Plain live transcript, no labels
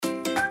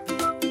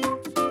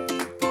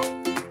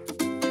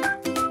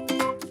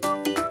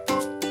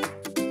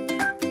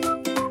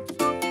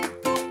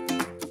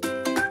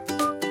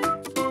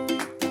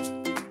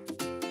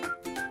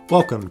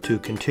Welcome to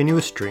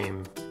Continuous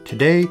Stream.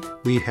 Today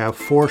we have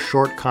 4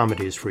 short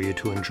comedies for you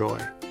to enjoy.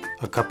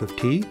 A Cup of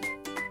Tea,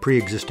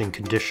 Pre-Existing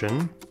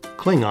Condition,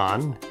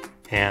 Klingon,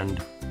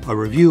 and a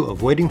review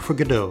of Waiting for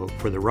Godot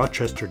for the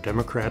Rochester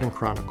Democrat and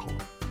Chronicle.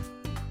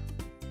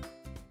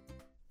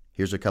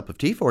 Here's a cup of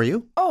tea for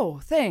you. Oh,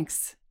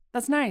 thanks.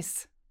 That's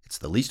nice. It's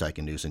the least I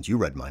can do since you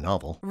read my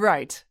novel.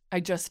 Right. I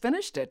just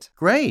finished it.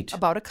 Great.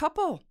 About a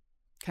couple.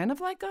 Kind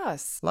of like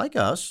us. Like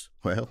us?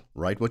 Well,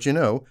 write what you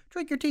know.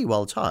 Drink your tea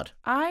while it's hot.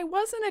 I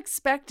wasn't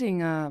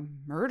expecting a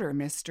murder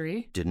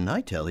mystery. Didn't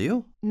I tell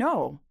you?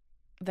 No.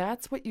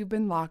 That's what you've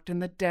been locked in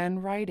the den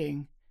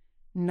writing.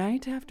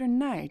 Night after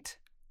night.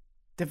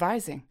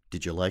 Devising.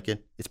 Did you like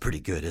it? It's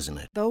pretty good, isn't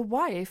it? The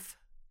wife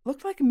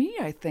looked like me,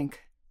 I think.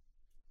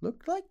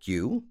 Looked like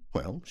you?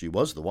 Well, she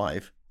was the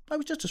wife. I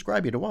was just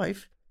describing the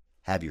wife.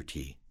 Have your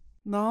tea.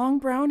 Long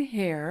brown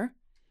hair,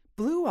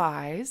 blue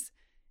eyes,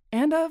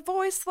 and a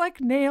voice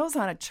like nails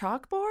on a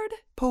chalkboard?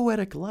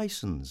 Poetic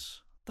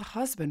license. The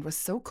husband was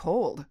so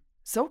cold,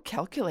 so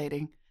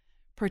calculating,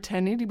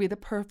 pretending to be the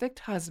perfect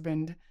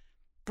husband,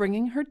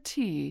 bringing her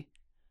tea,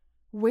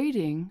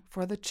 waiting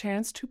for the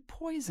chance to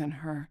poison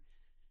her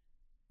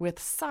with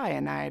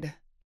cyanide.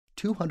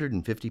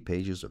 250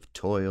 pages of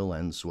toil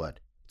and sweat.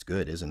 It's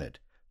good, isn't it?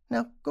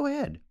 Now, go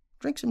ahead.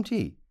 Drink some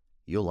tea.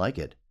 You'll like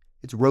it.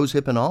 It's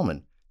rosehip and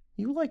almond.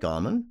 You like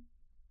almond.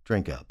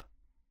 Drink up.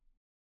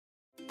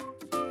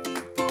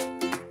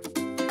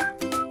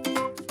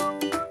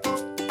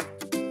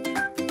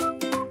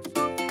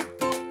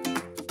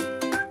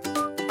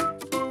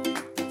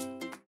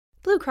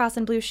 Blue Cross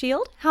and Blue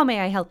Shield, how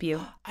may I help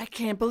you? I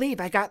can't believe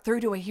I got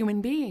through to a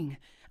human being.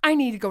 I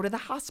need to go to the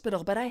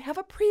hospital, but I have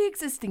a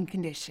pre-existing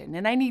condition,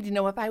 and I need to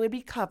know if I would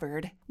be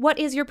covered. What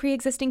is your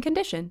pre-existing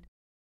condition?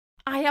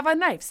 I have a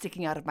knife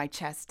sticking out of my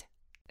chest.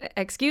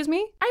 Excuse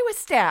me? I was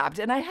stabbed,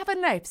 and I have a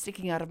knife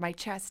sticking out of my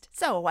chest,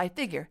 so I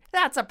figure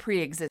that's a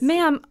pre-existing.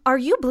 Ma'am, are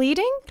you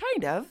bleeding?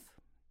 Kind of.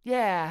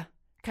 Yeah,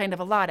 kind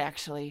of a lot,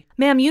 actually.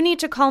 Ma'am, you need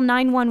to call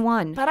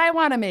 911. But I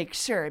want to make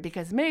sure,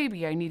 because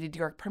maybe I needed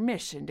your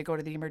permission to go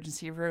to the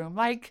emergency room,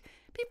 like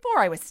before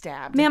I was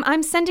stabbed. Ma'am,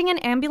 I'm sending an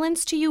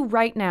ambulance to you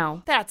right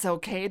now. That's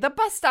okay. The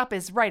bus stop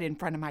is right in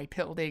front of my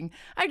building.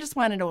 I just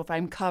want to know if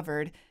I'm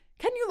covered.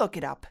 Can you look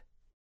it up?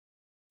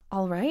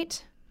 All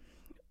right.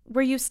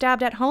 Were you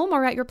stabbed at home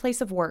or at your place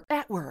of work?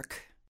 At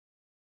work.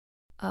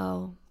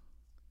 Oh.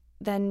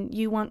 Then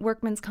you want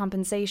workman's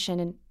compensation,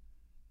 and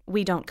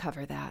we don't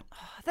cover that.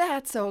 Oh,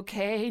 that's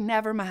okay.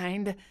 Never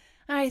mind.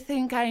 I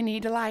think I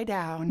need to lie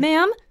down.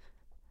 Ma'am?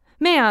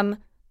 Ma'am?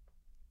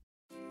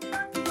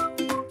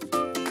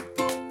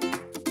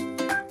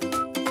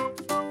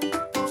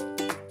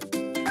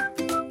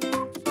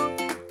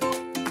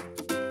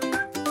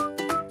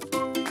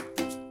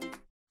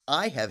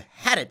 I have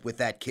had it with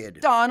that kid.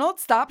 Donald,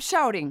 stop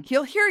shouting.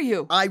 He'll hear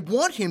you. I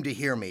want him to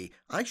hear me.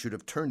 I should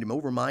have turned him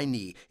over my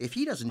knee. If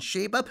he doesn't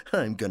shape up,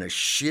 I'm gonna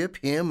ship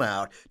him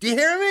out. Do you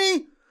hear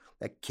me?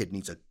 That kid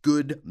needs a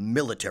good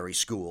military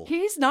school.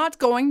 He's not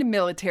going to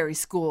military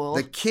school.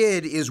 The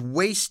kid is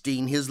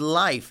wasting his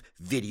life.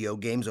 Video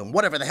games and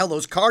whatever the hell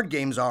those card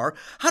games are.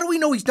 How do we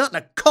know he's not in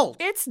a cult?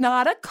 It's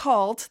not a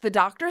cult. The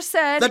doctor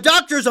said... The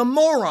doctor's a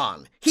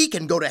moron. He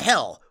can go to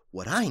hell.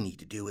 What I need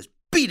to do is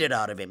beat it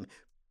out of him.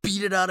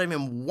 Beat it out of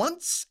him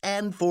once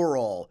and for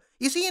all.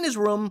 Is he in his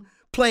room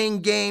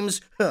playing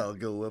games? I'll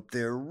go up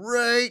there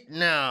right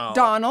now.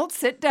 Donald,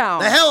 sit down.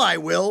 The hell I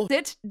will.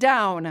 Sit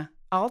down.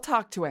 I'll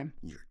talk to him.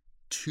 You're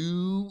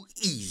too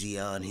easy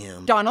on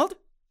him. Donald,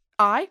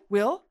 I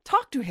will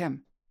talk to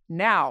him.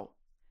 Now,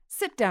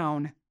 sit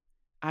down.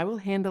 I will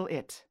handle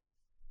it.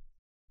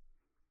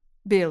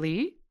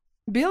 Billy?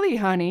 Billy,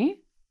 honey?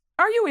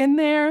 Are you in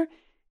there?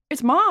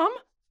 It's Mom.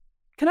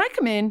 Can I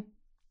come in?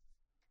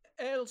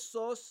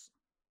 Elsos.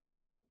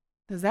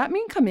 Does that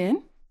mean come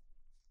in?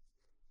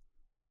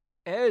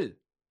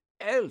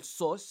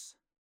 Elsos.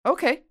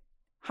 Okay.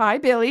 Hi,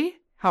 Billy.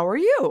 How are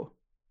you?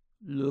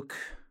 Luke.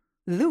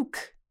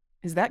 Luke.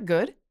 Is that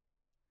good?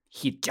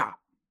 Hija.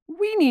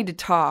 We need to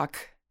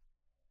talk.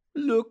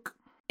 Luke.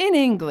 In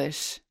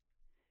English.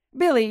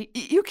 Billy,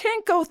 you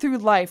can't go through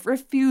life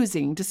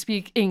refusing to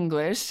speak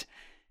English.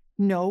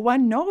 No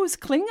one knows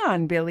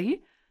Klingon,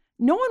 Billy.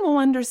 No one will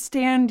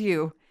understand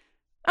you.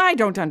 I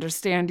don't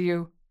understand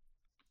you.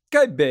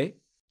 Kabe.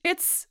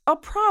 It's a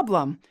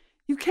problem.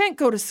 You can't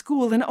go to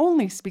school and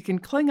only speak in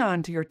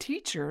Klingon to your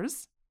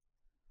teachers.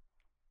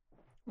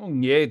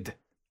 Ned.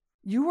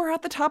 You were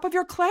at the top of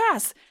your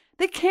class.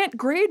 They can't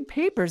grade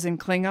papers in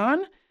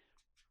Klingon.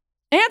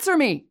 Answer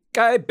me!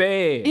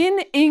 Kabe. In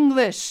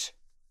English.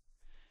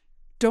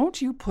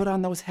 Don't you put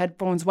on those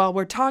headphones while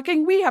we're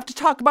talking. We have to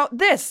talk about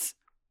this.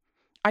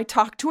 I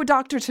talked to a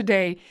doctor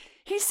today.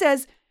 He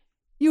says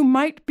you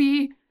might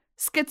be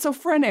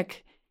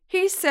schizophrenic.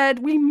 He said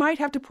we might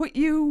have to put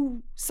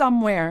you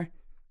somewhere.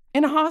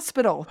 In a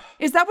hospital.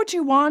 Is that what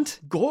you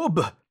want?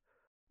 Gob.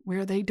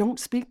 Where they don't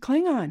speak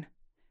Klingon.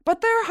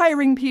 But they're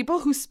hiring people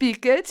who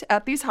speak it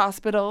at these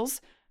hospitals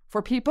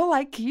for people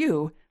like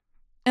you.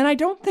 And I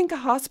don't think a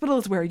hospital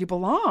is where you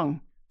belong.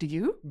 Do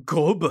you?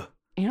 Gob.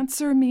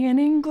 Answer me in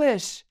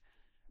English.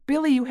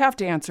 Billy, you have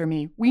to answer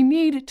me. We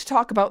need to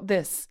talk about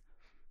this.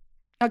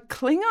 A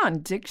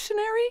Klingon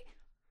dictionary?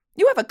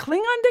 You have a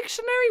Klingon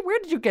dictionary? Where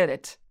did you get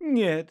it?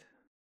 Нет.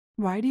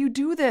 Why do you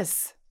do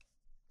this?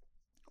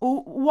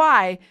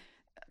 Why?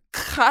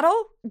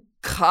 Cuddle?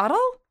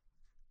 Cuddle?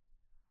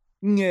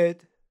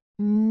 Нет.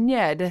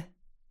 Ned,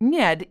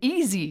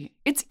 easy.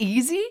 It's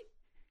easy?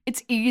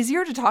 It's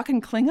easier to talk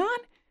in Klingon?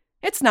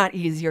 It's not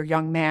easier,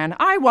 young man.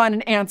 I want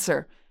an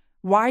answer.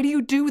 Why do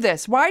you do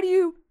this?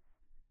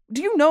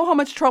 Do you know how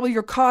much trouble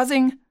you're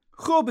causing?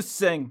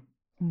 Hobsing.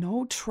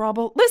 No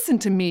trouble. Listen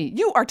to me.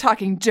 You are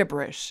talking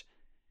gibberish.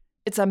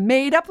 It's a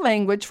made-up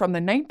language from the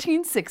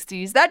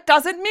 1960s. That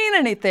doesn't mean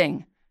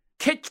anything.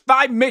 Catch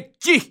by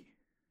Mitchi.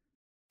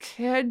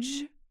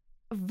 Kedge,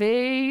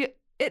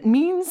 it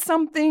means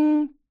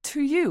something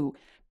to you.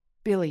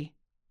 Billy,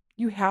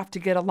 you have to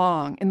get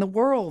along in the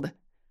world.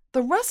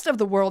 The rest of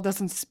the world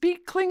doesn't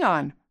speak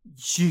Klingon.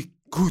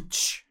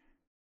 Jikuch.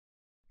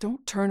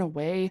 Don't turn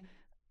away.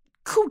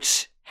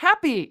 Cooch,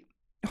 happy.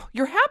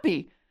 You're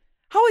happy.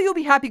 How will you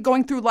be happy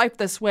going through life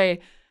this way?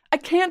 I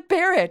can't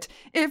bear it.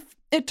 If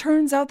it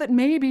turns out that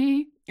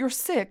maybe you're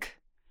sick.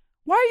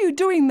 Why are you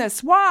doing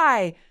this?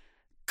 Why?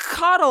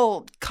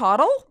 Coddle?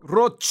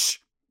 Roch.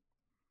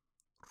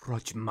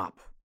 Rojmap.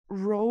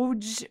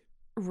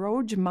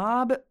 Roj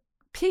mob.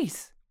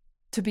 Peace.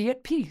 To be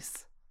at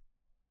peace.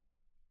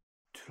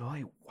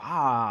 Tloy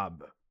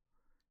wab.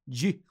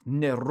 Ji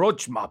ne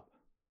rojmap.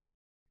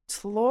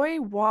 Tloy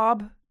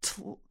wob.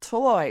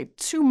 Tloy.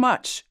 Too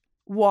much.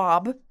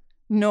 Wob.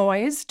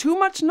 Noise. Too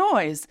much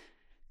noise.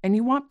 And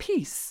you want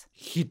peace.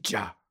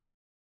 Hija.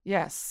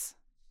 Yes.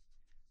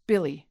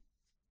 Billy,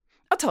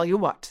 I'll tell you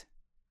what.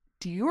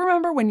 Do you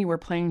remember when you were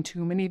playing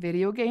too many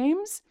video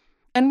games?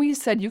 And we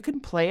said you can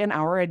play an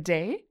hour a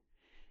day?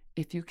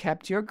 If you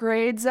kept your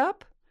grades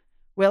up?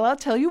 Well, I'll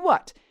tell you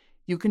what.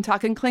 You can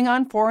talk in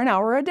Klingon for an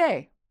hour a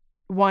day.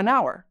 1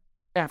 hour.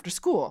 After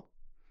school.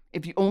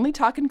 If you only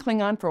talk in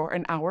Klingon for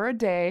an hour a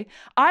day,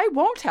 I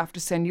won't have to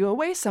send you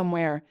away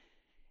somewhere.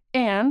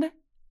 And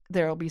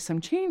there'll be some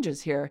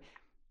changes here.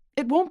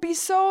 It won't be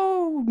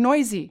so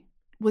noisy.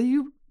 Will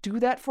you do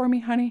that for me,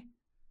 honey?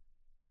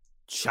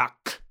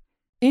 Chuck.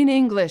 In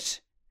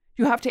English.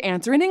 You have to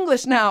answer in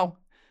English now.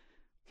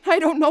 I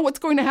don't know what's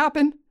going to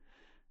happen.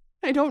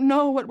 I don't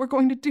know what we're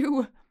going to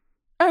do.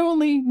 I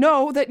only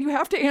know that you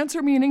have to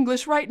answer me in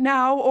English right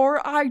now,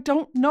 or I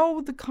don't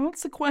know the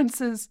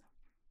consequences.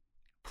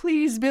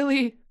 Please,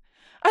 Billy.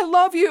 I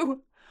love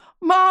you.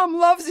 Mom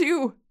loves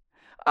you.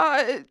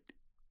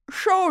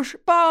 Shosh,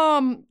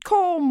 bam,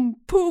 com,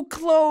 poo,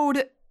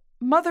 clode.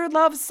 Mother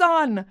loves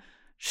son.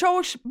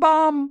 Shosh,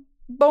 bam,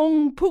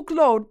 bong, poo,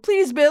 clode.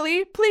 Please,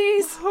 Billy,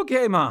 please.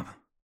 Okay, Mom.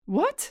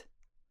 What?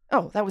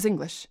 Oh, that was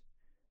English.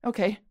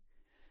 Okay.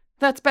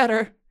 That's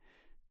better.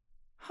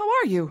 How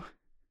are you?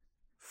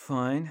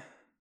 Fine.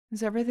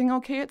 Is everything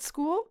okay at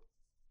school?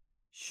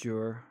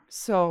 Sure.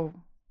 So,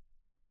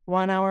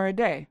 1 hour a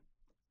day.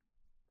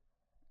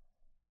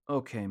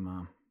 Okay,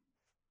 Mom.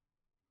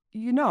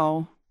 You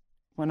know,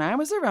 when I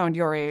was around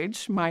your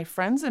age, my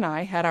friends and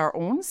I had our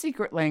own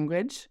secret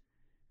language.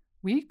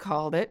 We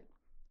called it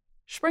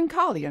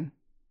Sprinkalian.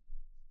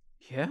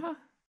 Yeah?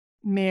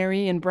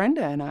 Mary and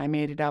Brenda and I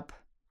made it up.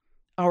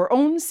 Our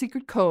own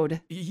secret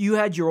code. You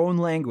had your own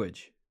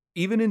language?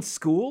 Even in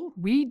school?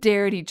 We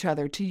dared each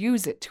other to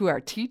use it to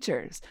our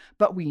teachers,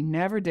 but we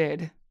never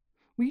did.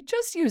 We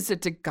just used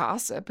it to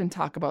gossip and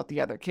talk about the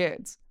other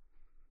kids.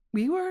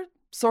 We were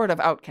sort of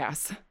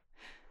outcasts.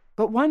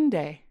 But one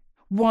day,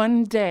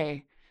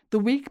 the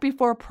week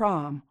before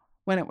prom,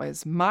 when it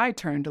was my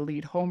turn to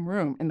lead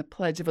homeroom in the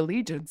Pledge of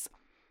Allegiance,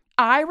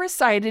 I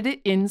recited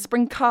it in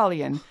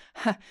Sprinkalian.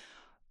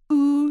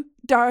 U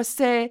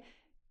darse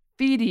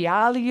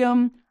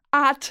fidelium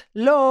at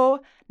lo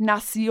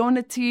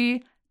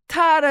nationati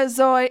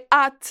tarazoi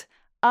at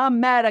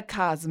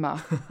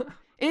Americasma.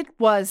 It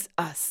was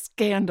a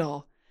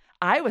scandal.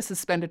 I was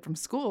suspended from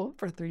school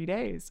for 3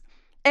 days,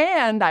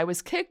 and I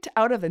was kicked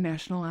out of the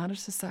National Honor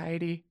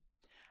Society.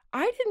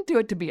 I didn't do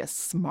it to be a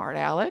smart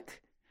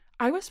aleck.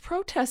 I was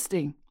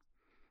protesting.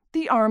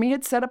 The Army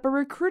had set up a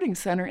recruiting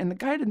center in the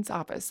guidance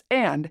office,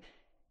 and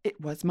it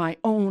was my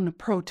own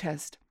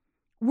protest.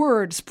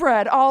 Word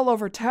spread all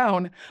over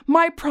town.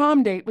 My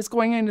prom date was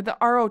going into the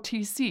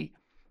ROTC,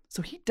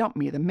 so he dumped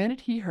me the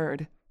minute he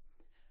heard.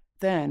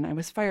 Then I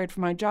was fired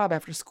from my job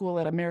after school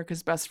at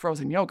America's Best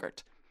Frozen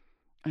Yogurt.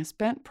 I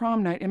spent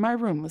prom night in my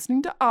room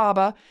listening to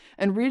ABBA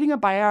and reading a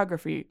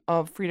biography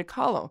of Frida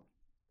Kahlo.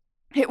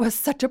 It was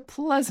such a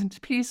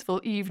pleasant,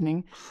 peaceful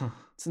evening,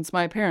 since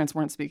my parents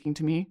weren't speaking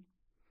to me.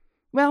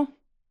 Well,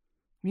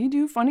 we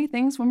do funny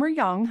things when we're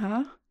young,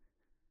 huh?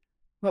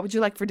 What would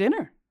you like for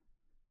dinner?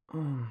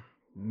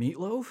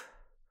 Meatloaf?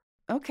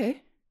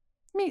 Okay,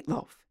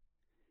 meatloaf.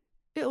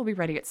 It'll be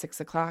ready at 6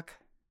 o'clock.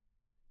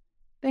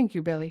 Thank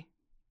you, Billy.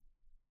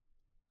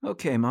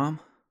 Okay,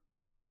 Mom.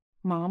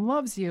 Mom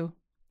loves you.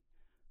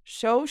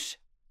 Shosh,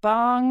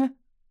 bang,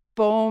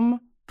 boom,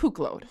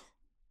 puklod.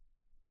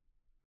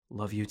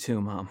 Love you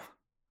too, Mom.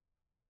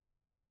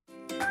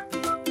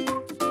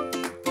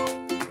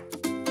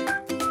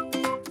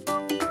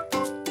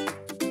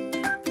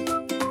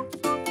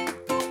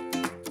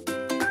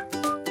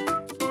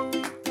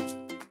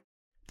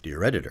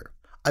 Dear Editor,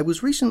 I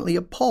was recently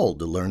appalled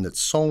to learn that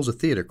sans a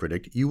theater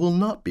critic, you will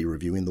not be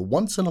reviewing the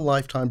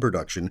once-in-a-lifetime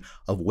production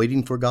of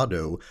Waiting for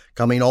Godot,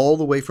 coming all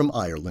the way from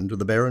Ireland to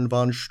the Baron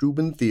von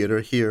Steuben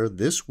Theater here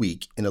this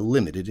week in a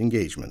limited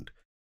engagement.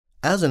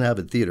 As an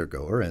avid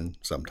theatergoer and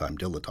sometime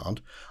dilettante,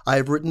 I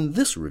have written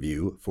this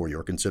review for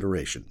your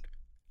consideration.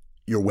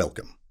 You're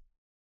welcome.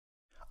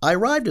 I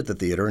arrived at the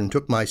theater and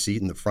took my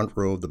seat in the front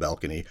row of the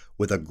balcony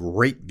with a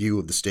great view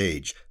of the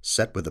stage,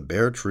 set with a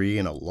bare tree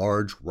and a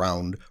large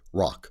round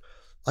rock,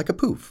 like a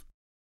poof.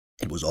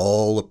 It was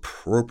all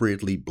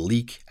appropriately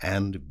bleak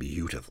and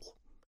beautiful.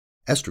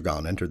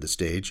 Estragon entered the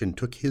stage and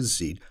took his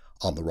seat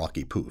on the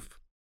rocky poof.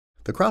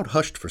 The crowd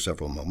hushed for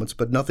several moments,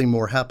 but nothing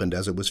more happened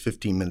as it was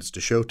 15 minutes to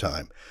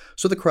showtime,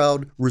 so the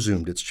crowd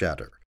resumed its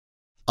chatter.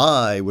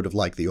 I would have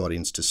liked the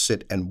audience to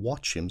sit and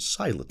watch him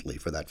silently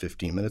for that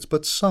 15 minutes,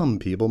 but some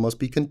people must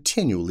be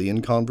continually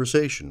in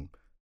conversation.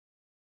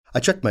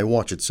 I checked my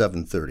watch at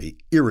 7:30,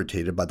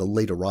 irritated by the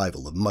late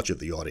arrival of much of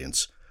the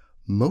audience.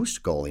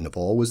 Most galling of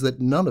all was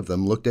that none of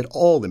them looked at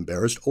all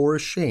embarrassed or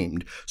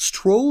ashamed,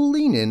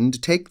 strolling in to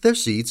take their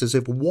seats as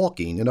if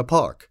walking in a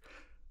park.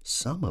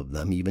 Some of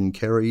them even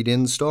carried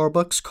in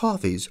Starbucks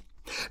coffees.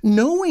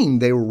 Knowing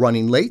they were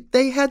running late,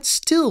 they had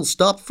still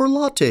stopped for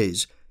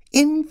lattes.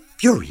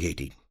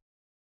 Infuriating.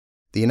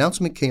 The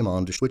announcement came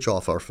on to switch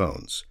off our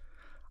phones.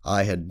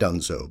 I had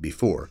done so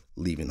before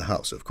leaving the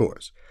house, of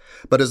course.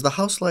 But as the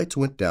house lights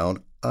went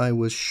down, I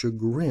was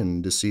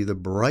chagrined to see the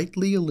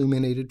brightly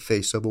illuminated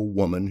face of a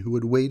woman who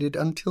had waited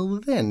until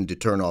then to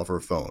turn off her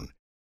phone.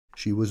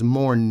 She was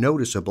more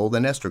noticeable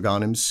than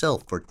Estragon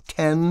himself for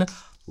 10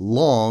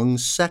 long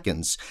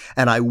seconds,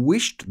 and I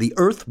wished the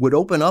earth would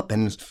open up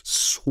and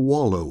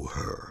swallow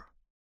her.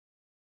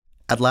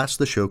 At last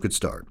the show could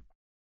start.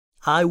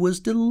 I was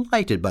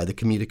delighted by the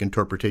comedic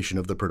interpretation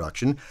of the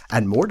production,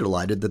 and more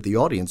delighted that the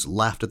audience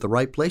laughed at the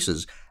right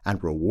places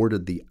and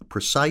rewarded the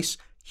precise,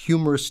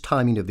 humorous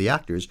timing of the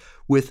actors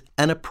with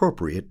an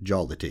appropriate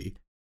jollity.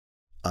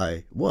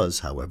 I was,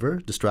 however,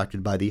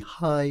 distracted by the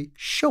high,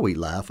 showy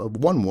laugh of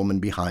one woman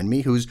behind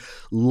me whose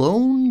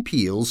lone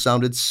peal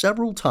sounded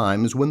several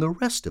times when the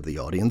rest of the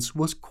audience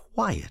was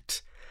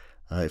quiet.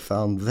 I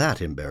found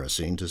that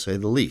embarrassing, to say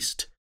the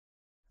least.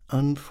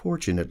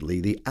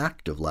 Unfortunately, the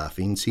act of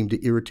laughing seemed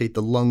to irritate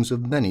the lungs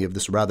of many of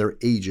this rather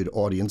aged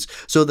audience,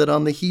 so that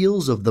on the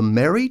heels of the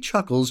merry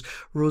chuckles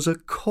rose a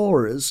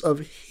chorus of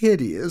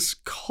hideous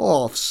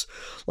coughs.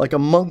 Like a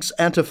monk's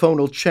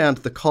antiphonal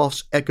chant, the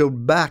coughs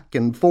echoed back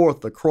and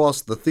forth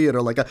across the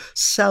theater like a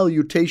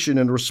salutation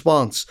and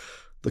response.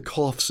 The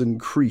coughs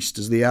increased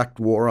as the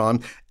act wore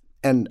on,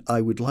 and I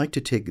would like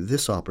to take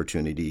this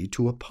opportunity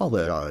to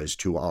apologize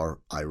to our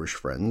Irish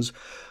friends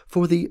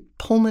for the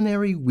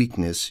pulmonary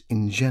weakness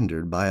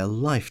engendered by a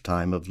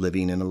lifetime of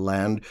living in a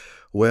land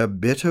where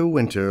bitter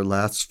winter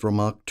lasts from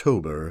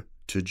October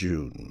to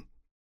June.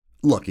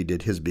 Lucky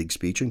did his big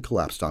speech and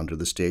collapsed onto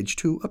the stage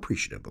to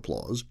appreciative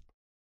applause.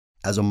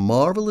 As a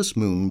marvelous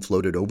moon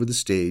floated over the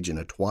stage in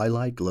a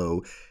twilight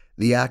glow,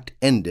 the act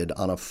ended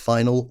on a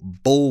final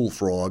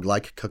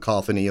bullfrog-like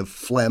cacophony of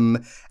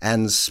phlegm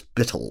and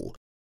spittle.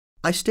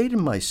 I stayed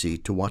in my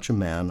seat to watch a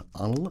man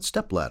on a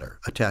stepladder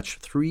attach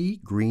 3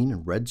 green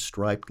and red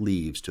striped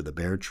leaves to the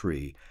bare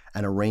tree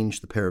and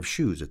arrange the pair of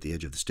shoes at the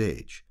edge of the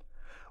stage.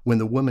 When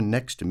the woman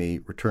next to me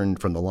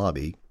returned from the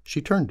lobby, she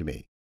turned to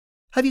me.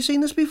 "Have you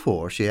seen this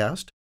before?" she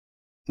asked.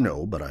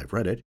 "No, but I've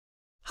read it."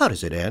 "How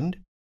does it end?"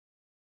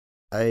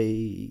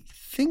 I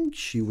think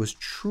she was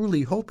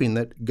truly hoping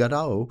that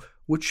Godot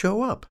would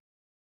show up.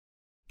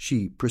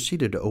 She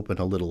proceeded to open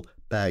a little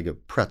bag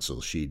of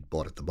pretzels she'd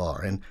bought at the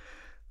bar, and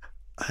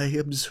I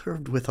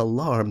observed with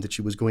alarm that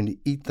she was going to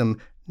eat them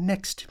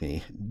next to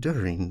me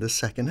during the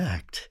second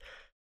act.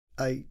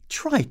 I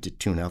tried to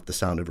tune out the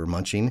sound of her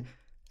munching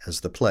as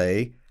the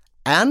play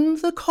and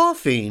the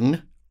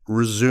coughing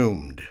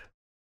resumed.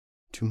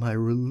 To my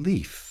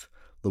relief,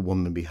 the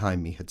woman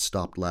behind me had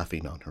stopped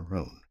laughing on her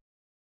own.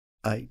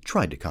 I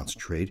tried to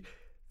concentrate,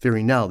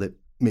 fearing now that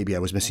maybe I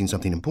was missing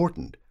something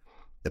important.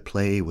 The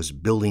play was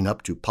building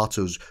up to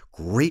Pozzo's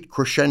great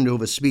crescendo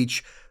of a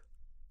speech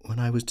when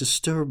I was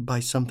disturbed by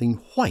something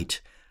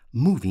white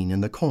moving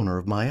in the corner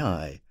of my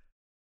eye.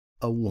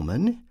 A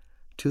woman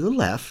to the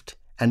left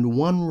and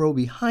one row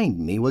behind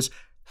me was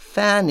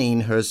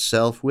fanning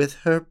herself with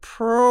her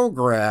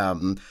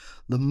program,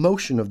 the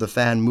motion of the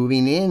fan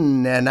moving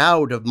in and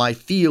out of my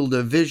field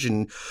of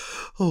vision.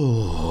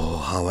 Oh,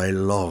 how I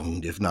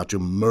longed, if not to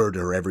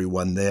murder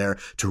everyone there,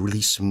 to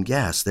release some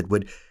gas that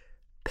would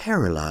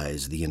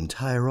paralyze the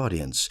entire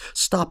audience,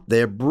 stop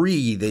their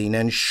breathing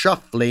and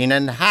shuffling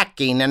and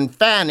hacking and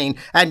fanning,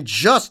 and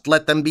just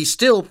let them be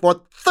still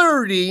for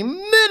 30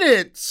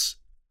 minutes.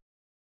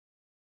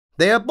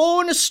 "They are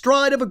born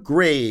astride of a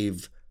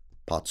grave,"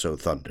 Pozzo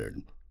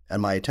thundered,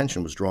 and my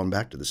attention was drawn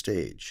back to the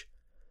stage.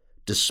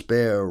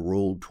 Despair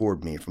rolled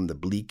toward me from the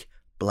bleak,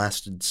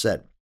 blasted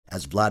set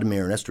as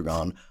Vladimir and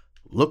Estragon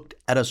looked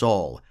at us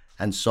all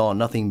and saw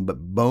nothing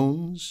but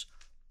bones,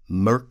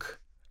 murk,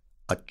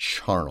 a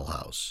charnel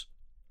house.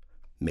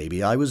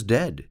 Maybe I was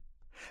dead.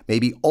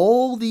 Maybe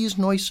all these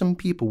noisome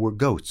people were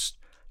ghosts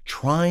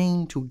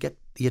trying to get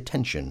the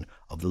attention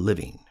of the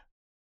living.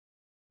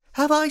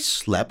 "Have I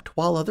slept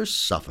while others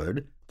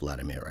suffered?"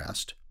 Vladimir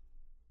asked.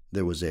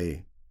 There was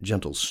a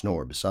gentle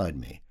snore beside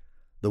me.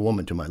 The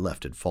woman to my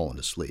left had fallen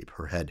asleep,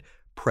 her head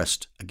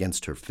pressed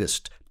against her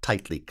fist,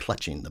 tightly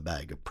clutching the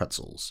bag of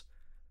pretzels.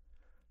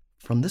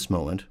 From this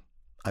moment,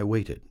 I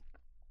waited.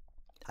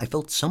 I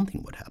felt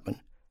something would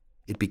happen.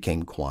 It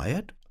became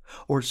quiet,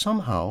 or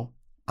somehow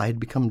I had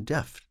become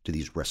deaf to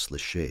these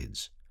restless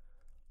shades.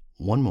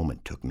 One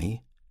moment took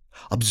me,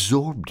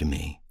 absorbed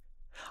me.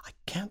 I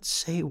can't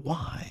say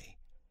why.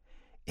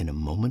 In a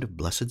moment of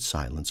blessed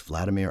silence,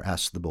 Vladimir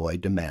asked the boy,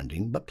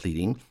 demanding but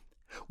pleading,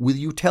 "Will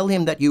you tell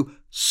him that you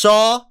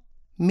saw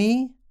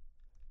me?"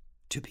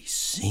 To be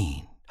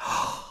seen.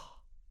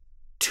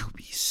 To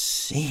be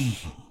seen.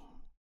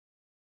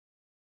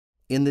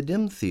 In the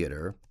dim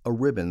theater, a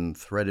ribbon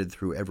threaded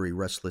through every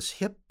restless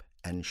hip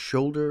and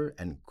shoulder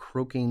and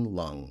croaking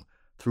lung,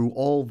 through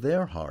all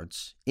their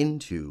hearts,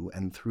 into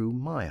and through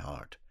my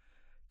heart,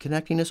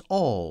 connecting us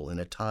all in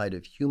a tide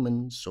of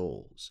human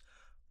souls.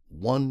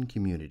 One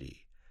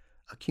community,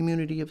 a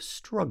community of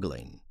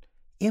struggling,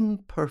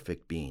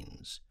 imperfect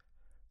beings.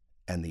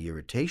 And the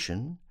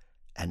irritation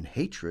and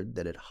hatred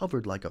that had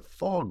hovered like a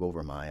fog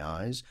over my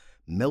eyes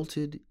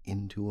melted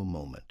into a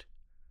moment.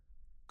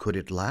 Could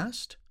it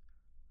last?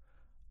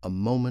 A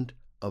moment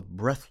of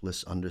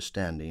breathless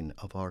understanding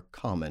of our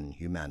common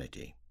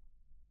humanity.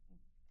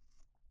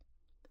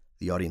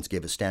 The audience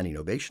gave a standing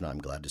ovation, I'm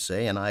glad to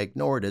say, and I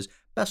ignored as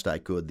best I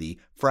could the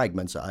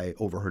fragments I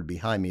overheard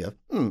behind me of,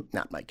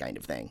 not my kind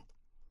of thing.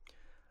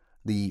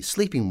 The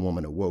sleeping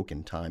woman awoke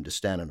in time to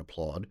stand and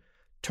applaud,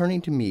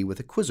 turning to me with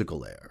a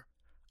quizzical air.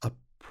 A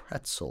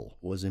pretzel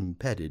was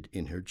embedded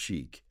in her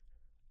cheek.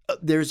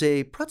 "There's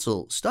a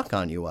pretzel stuck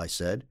on you," I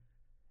said.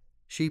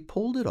 She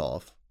pulled it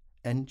off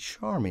and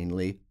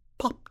charmingly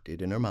popped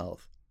it in her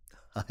mouth.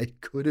 I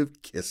could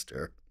have kissed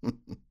her.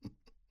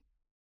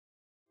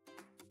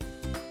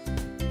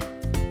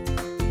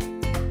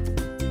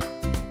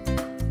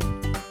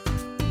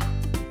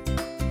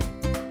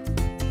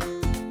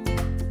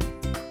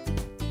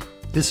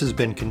 This has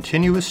been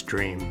Continuous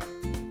Stream.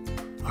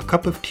 A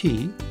Cup of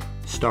Tea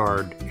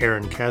starred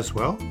Aaron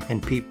Caswell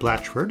and Pete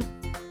Blatchford.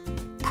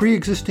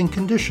 Pre-Existing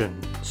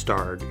Condition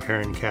starred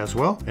Aaron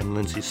Caswell and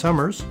Lindsay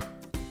Summers.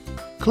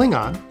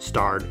 Klingon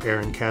starred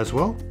Aaron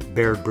Caswell,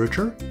 Baird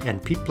Brucher,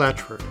 and Pete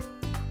Blatchford.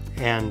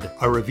 And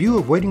a review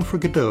of Waiting for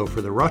Godot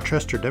for the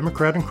Rochester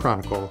Democrat and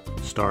Chronicle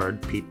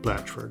starred Pete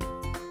Blatchford.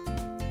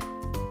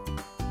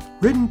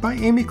 Written by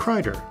Amy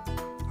Kreider.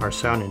 Our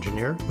sound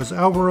engineer was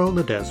Alvaro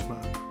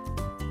Ledesma.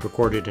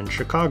 Recorded in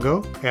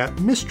Chicago at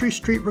Mystery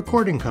Street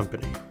Recording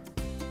Company.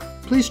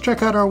 Please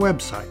check out our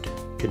website,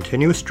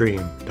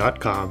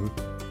 continuousstream.com,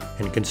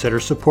 and consider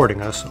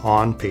supporting us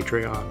on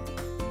Patreon.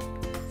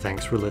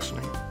 Thanks for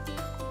listening.